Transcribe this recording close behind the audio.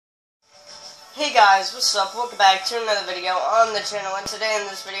Hey guys, what's up? Welcome back to another video on the channel, and today in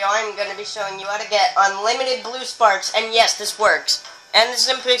this video I'm going to be showing you how to get unlimited blue sparks, and yes, this works. And this is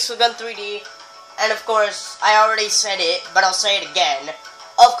in Pixel Gun 3D, and of course, I already said it, but I'll say it again.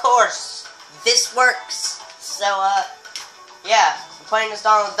 Of course, this works. So, yeah, I'm playing as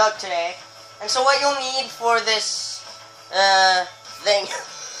Donald Duck today. And so what you'll need for this, thing,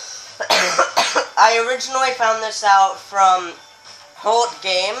 I originally found this out from Holt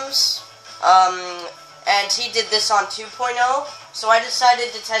Games. And he did this on 2.0, so I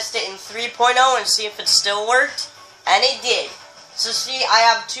decided to test it in 3.0 and see if it still worked, and it did. So see, I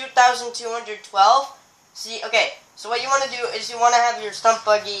have 2,212. See, okay, so what you want to do is you want to have your stump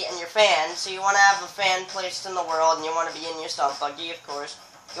buggy and your fan. So you want to have a fan placed in the world, and you want to be in your stump buggy, of course.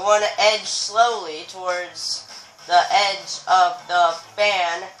 You want to edge slowly towards the edge of the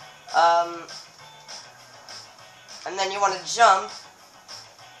fan, and then you want to jump,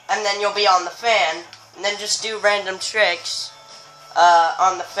 and then you'll be on the fan, and then just do random tricks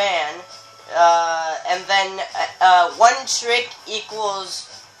on the fan, and then one trick equals,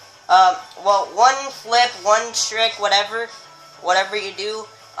 well, one flip, one trick, whatever you do,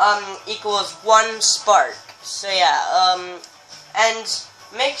 equals one spark. So yeah, and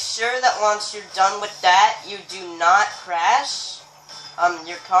make sure that once you're done with that, you do not crash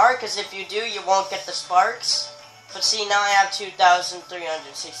your car, because if you do, you won't get the sparks. But see, now I have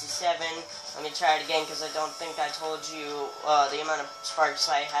 2,367. Let me try it again, because I don't think I told you the amount of sparks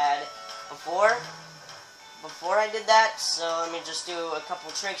I had before I did that. So let me just do a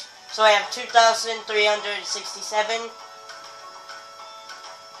couple tricks. So I have 2,367.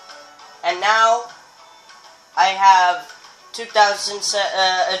 And now I have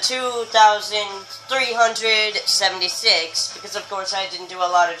 2,376, because of course I didn't do a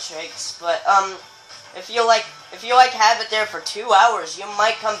lot of tricks. But if you have it there for 2 hours, you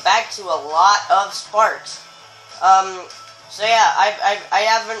might come back to a lot of sparks. So yeah, I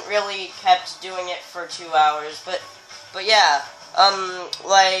haven't really kept doing it for 2 hours, but yeah,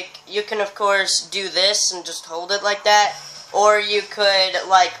 like, you can of course do this and just hold it like that, or you could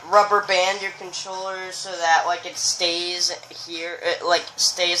like rubber band your controller so that like it stays here, like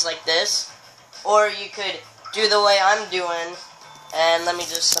stays like this, or you could do the way I'm doing, and let me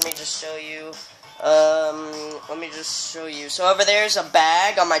just show you. Let me just show you. So over there's a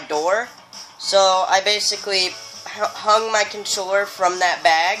bag on my door. So I basically hung my controller from that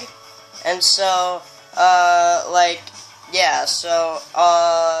bag. And so, like, yeah, so,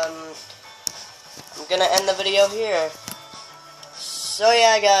 I'm gonna end the video here. So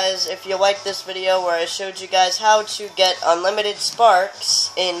yeah, guys, if you like this video where I showed you guys how to get unlimited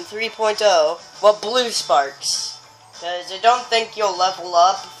sparks in 3.0, well, blue sparks, because I don't think you'll level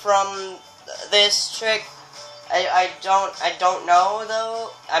up from this trick. I don't know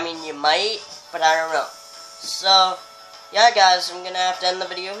though. I mean, you might, but I don't know. So yeah, guys, I'm gonna have to end the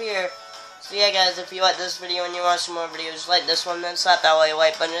video here. So yeah, guys, if you like this video and you want some more videos like this one, then slap that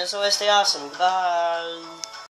like button. As always, stay awesome. Bye.